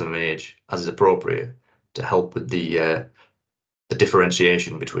or maximum age as is appropriate to help with the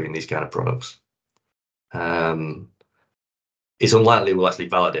differentiation between these kind of products. It's unlikely we'll actually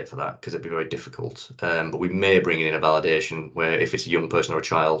validate for that because it'd be very difficult. But we may bring in a validation where if it's a young person or a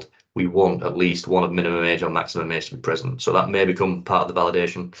child, we want at least one of minimum age or maximum age to be present. So that may become part of the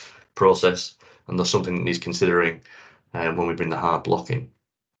validation process, and that's something that needs considering when we bring the hard blocking.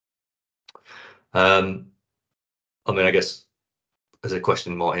 I mean, I guess as a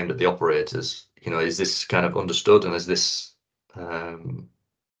question more aimed at the operators, is this kind of understood, and is this an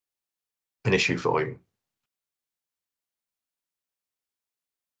issue for you?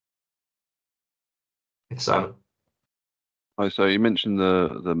 Simon? Oh, so you mentioned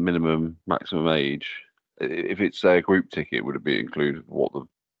the minimum maximum age. If it's a group ticket, would it be included what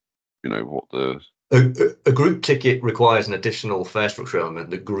the A group ticket requires an additional fare structure element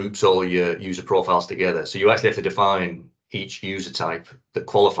that groups all your user profiles together. So you actually have to define each user type that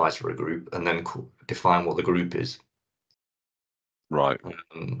qualifies for a group, and then define what the group is. Right.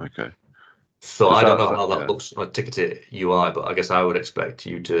 Okay. So I don't know how that looks on a ticketed UI, but I guess I would expect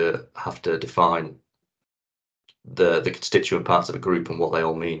you to have to define the constituent parts of a group and what they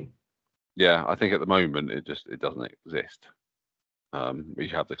all mean. Yeah, I think at the moment it doesn't exist. We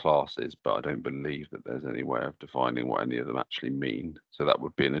have the classes, but I don't believe that there's any way of defining what any of them actually mean. So that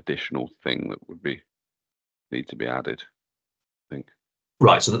would be an additional thing that would need to be added, I think.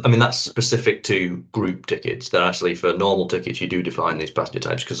 Right. So I mean that's specific to group tickets. That actually for normal tickets you do define these passenger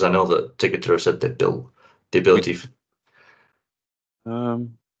types, because I know that Ticketer said they built the ability.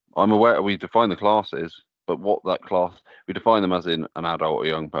 I'm aware we define the classes, but what that class we define them as in an adult or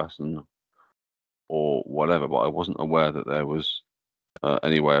young person or whatever. But I wasn't aware that there was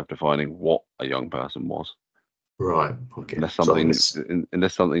any way of defining what a young person was. Right. Okay. Unless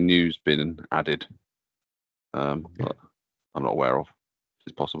something new's been added, I'm not aware of.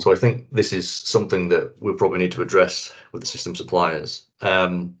 It's possible. So I think this is something that we'll probably need to address with the system suppliers. I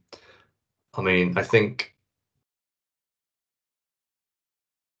mean, I think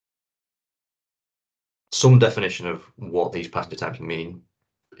some definition of what these passenger types mean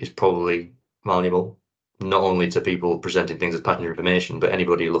is probably valuable, not only to people presenting things as passenger information, but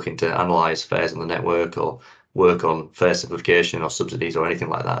anybody looking to analyze fares on the network or work on fare simplification or subsidies or anything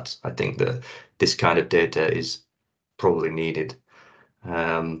like that. I think that this kind of data is probably needed.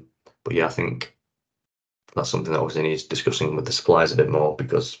 But yeah, I think that's something that obviously needs discussing with the suppliers a bit more,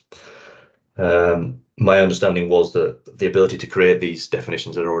 because my understanding was that the ability to create these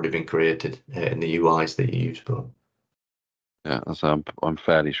definitions had already been created in the UIs that you use. But yeah, so I'm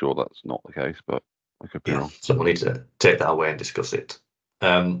fairly sure that's not the case, but I could be wrong. So we'll need to take that away and discuss it.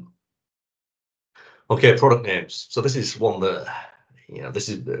 Okay, product names. So this is one that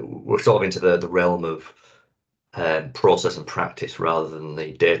we're sort of into the realm of process and practice rather than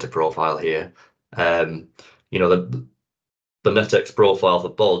the data profile here. The NeTEx profile for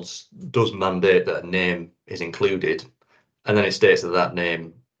BODS does mandate that a name is included, and then it states that that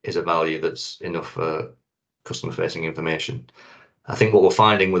name is a value that's enough for customer-facing information. I think what we're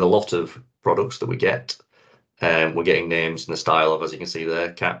finding with a lot of products that we get, we're getting names in the style of, as you can see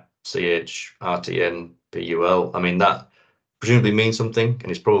there, CAP, CH, RTN, PUL. I mean, that presumably means something,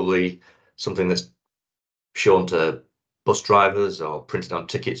 and it's probably something that's shown to bus drivers or printed on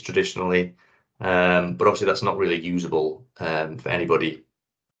tickets traditionally. But obviously that's not really usable for anybody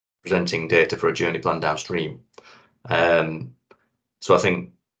presenting data for a journey plan downstream. So I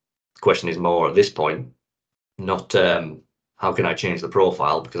think the question is more at this point, not how can I change the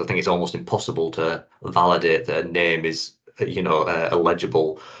profile, because I think it's almost impossible to validate that a name is a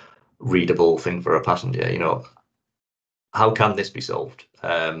legible, readable thing for a passenger. How can this be solved?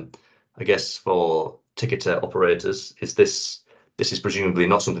 I guess for ticketer operators, this is presumably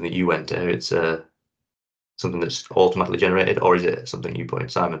not something that you enter. It's something that's automatically generated, or is it something you put in,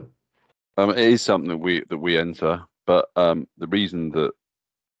 Simon? It is something that we enter, but the reason that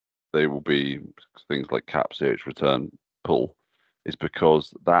they will be things like CAP, CH, return, pull is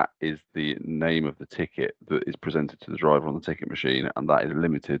because that is the name of the ticket that is presented to the driver on the ticket machine, and that is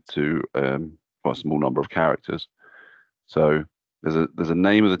limited to quite a small number of characters. So there's a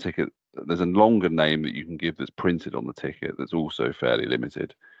name of the ticket. There's a longer name that you can give that's printed on the ticket that's also fairly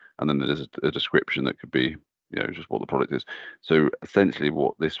limited, and then there's a description that could be just what the product is. So essentially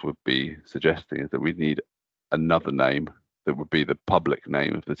what this would be suggesting is that we need another name that would be the public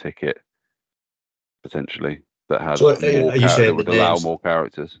name of the ticket, potentially, that has more that would allow more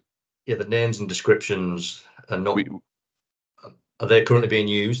characters. Yeah, the names and descriptions are not. Are they currently being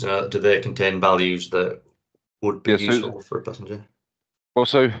used? Do they contain values that would be useful for a passenger? Well,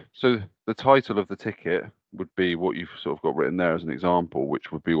 so the title of the ticket would be what you've sort of got written there as an example,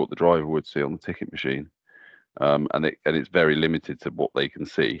 which would be what the driver would see on the ticket machine. and it's very limited to what they can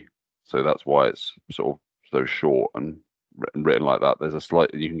see. So that's why it's sort of so short and written like that. There's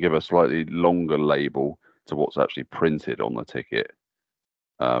you can give a slightly longer label to what's actually printed on the ticket,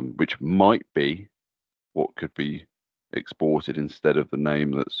 which might be what could be exported instead of the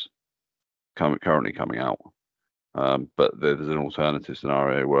name that's currently coming out. But there's an alternative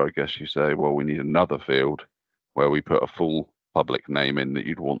scenario where I guess you say, well, we need another field where we put a full public name in that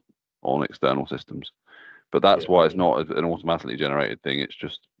you'd want on external systems. But that's why it's not an automatically generated thing. It's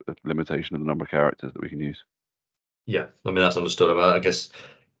just a limitation of the number of characters that we can use. Yeah, I mean, that's understood. I guess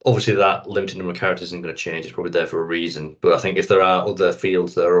obviously that limited number of characters isn't going to change. It's probably there for a reason. But I think if there are other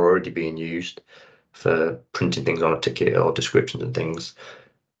fields that are already being used for printing things on a ticket or descriptions and things,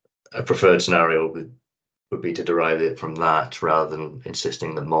 a preferred scenario would be to derive it from that rather than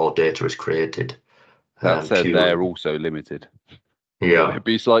insisting that more data is created. That said, they're also limited. Yeah. It'd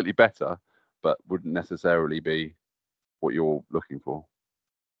be slightly better, but wouldn't necessarily be what you're looking for.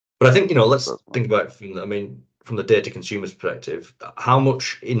 But I think, let's think about it from the data consumer's perspective. How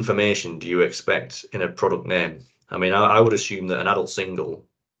much information do you expect in a product name? I mean, I would assume that an adult single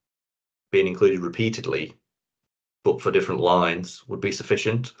being included repeatedly, but for different lines, would be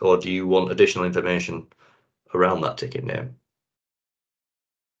sufficient, or do you want additional information around that ticket name?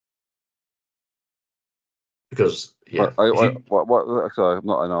 Because sorry,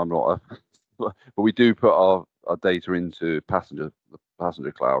 I'm not. But we do put our data into the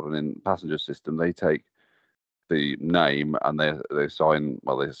passenger cloud, and in passenger system they take the name and they assign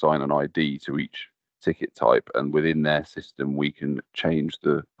an ID to each ticket type, and within their system we can change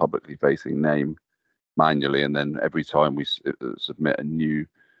the publicly facing name manually, and then every time we submit a new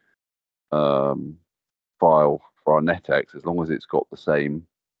file for our NeTEx, as long as it's got the same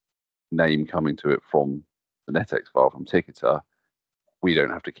name coming to it from the NeTEx file from Ticketer, we don't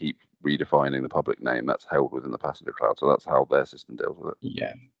have to keep redefining the public name. That's held within the passenger cloud, so that's how their system deals with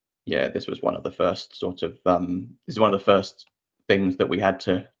it. Yeah, this was one of the first this is one of the first things that we had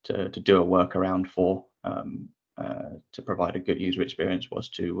to do a workaround for, to provide a good user experience, was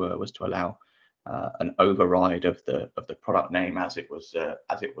to allow an override of the product name as it was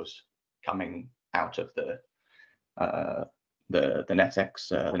coming out of the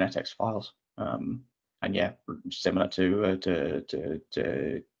NeTEx files. And yeah, similar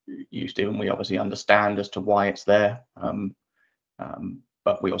to you, Stephen, we obviously understand as to why it's there,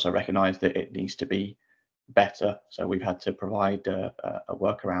 but we also recognise that it needs to be better. So we've had to provide a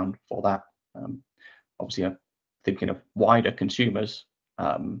workaround for that. Obviously, I'm thinking of wider consumers.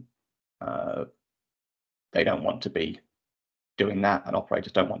 They don't want to be doing that, and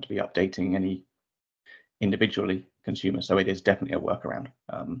operators don't want to be updating any individually consumers. So it is definitely a workaround.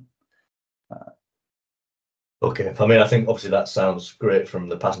 Okay, I mean, I think obviously that sounds great from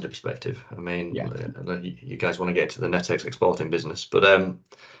the passenger perspective. I mean, you guys want to get into the NeTEx exporting business, but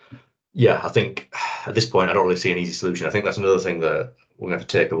yeah, I think at this point I don't really see an easy solution. I think that's another thing that we're going to have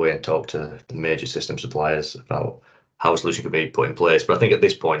to take away and talk to the major system suppliers about how a solution can be put in place. But I think at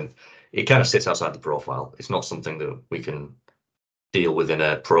this point it kind of sits outside the profile. It's not something that we can deal with in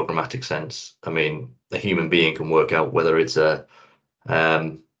a programmatic sense. I mean, a human being can work out whether it's a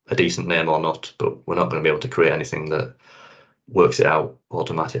decent name or not, but we're not going to be able to create anything that works it out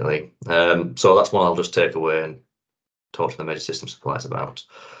automatically. So that's one I'll just take away and talk to the major system suppliers about.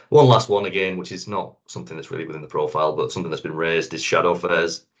 One last one again, which is not something that's really within the profile, but something that's been raised, is shadow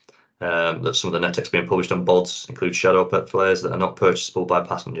fares. That some of the NeTEx being published on BODS include shadow fares that are not purchasable by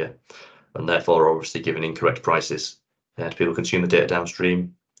passenger, and therefore are obviously giving incorrect prices to people who consume the data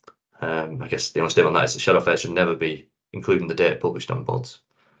downstream. I guess the honest statement on that is that shadow fares should never be including the data published on BODS.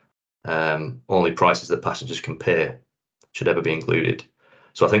 Only prices that passengers can pay should ever be included.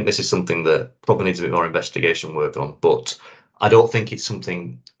 So I think this is something that probably needs a bit more investigation work on, but I don't think it's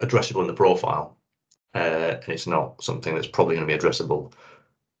something addressable in the profile. And it's not something that's probably going to be addressable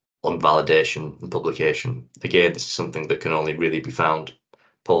on validation and publication. Again, this is something that can only really be found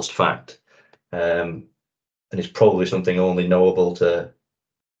post fact. And it's probably something only knowable to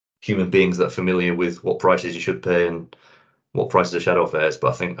human beings that are familiar with what prices you should pay and what prices are shadow fares.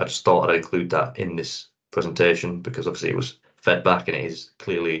 But I think I just thought I'd include that in this presentation because obviously it was fed back and it is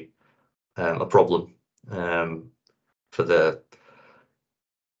clearly a problem for the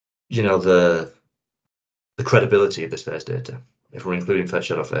credibility of this fares data. If we're including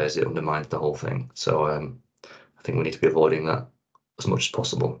shadow fares, it undermines the whole thing. So I think we need to be avoiding that as much as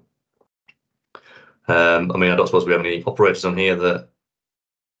possible. I mean, I don't suppose we have any operators on here that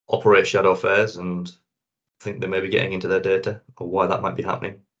operate shadow fares and think they may be getting into their data, or why that might be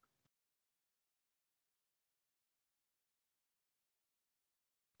happening.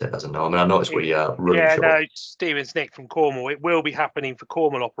 It doesn't know. I mean, I noticed we are running Yeah, short. no, Stephen's Nick from Cornwall. It will be happening for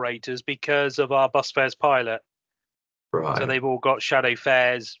Cornwall operators because of our bus fares pilot. Right. So they've all got shadow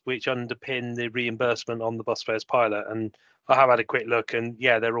fares which underpin the reimbursement on the bus fares pilot. And I have had a quick look, and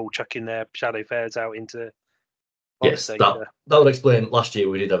yeah, they're all chucking their shadow fares out into Yes, data. that would explain. Last year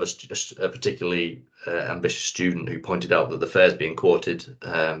we did have a particularly ambitious student who pointed out that the fares being quoted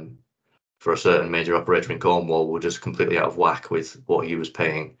for a certain major operator in Cornwall were just completely out of whack with what he was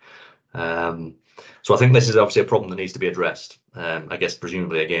paying. So I think this is obviously a problem that needs to be addressed. I guess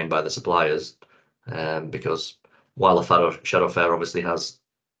presumably again by the suppliers, because while a shadow fare obviously has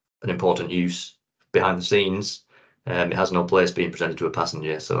an important use behind the scenes, it has no place being presented to a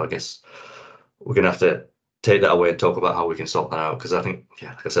passenger. So I guess we're going to have to take that away and talk about how we can sort that out, because I think,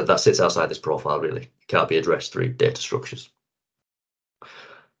 yeah, like I said, that sits outside this profile really. It can't be addressed through data structures.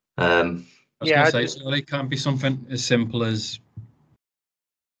 I was going to say, so it can't be something as simple as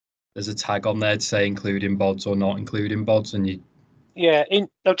there's a tag on there to say including BODS or not including BODS, and you. Yeah,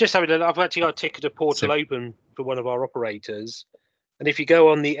 I'm just having I've actually got a ticketer portal open for one of our operators, and if you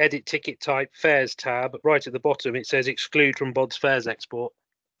go on the edit ticket type fares tab, right at the bottom it says exclude from BODS fares export.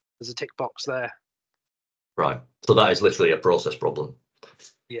 There's a tick box there. Right. So that is literally a process problem.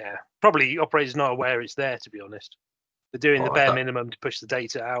 Yeah, probably operators not aware it's there, to be honest. They're doing the bare minimum to push the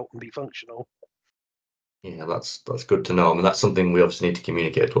data out and be functional. Yeah, that's good to know. I mean, that's something we obviously need to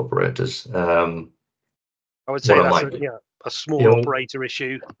communicate to operators. I would say that's a small operator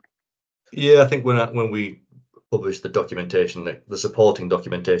issue. Yeah, I think when we publish the documentation, the supporting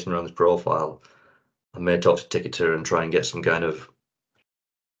documentation around this profile, I may talk to ticketer and try and get some kind of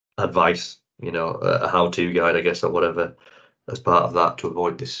advice, a how-to guide, I guess, or whatever, as part of that to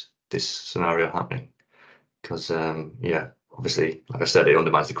avoid this scenario happening. Because yeah, obviously, like I said, it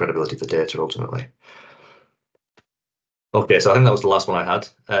undermines the credibility of the data ultimately. Okay, so I think that was the last one I had.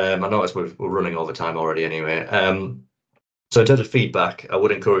 I noticed we're running over time already anyway. So in terms of feedback, I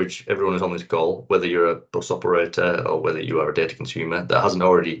would encourage everyone who's on this call, whether you're a bus operator or whether you are a data consumer that hasn't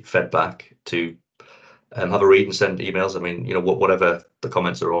already fed back, to have a read and send emails. I mean, whatever the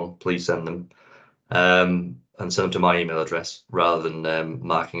comments are on, please send them, and send them to my email address rather than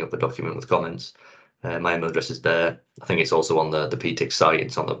marking up a document with comments. My email address is there. I think it's also on the PTIC site.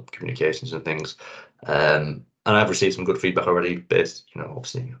 It's on the communications and things. And I've received some good feedback already, based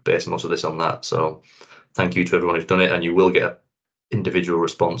most of this on that. So thank you to everyone who's done it, and you will get an individual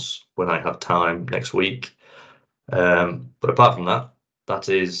response when I have time next week. But apart from that, that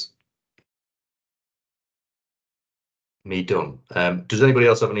is me done. Does anybody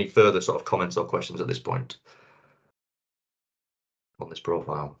else have any further sort of comments or questions at this point on this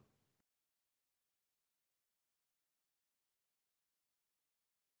profile?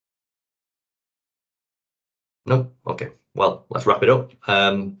 No? Okay. Well, let's wrap it up.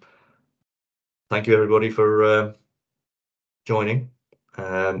 Thank you everybody for joining.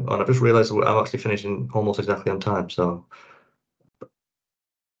 And I've just realised I'm actually finishing almost exactly on time, so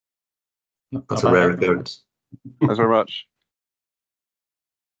that's a rare occurrence. Thanks very much.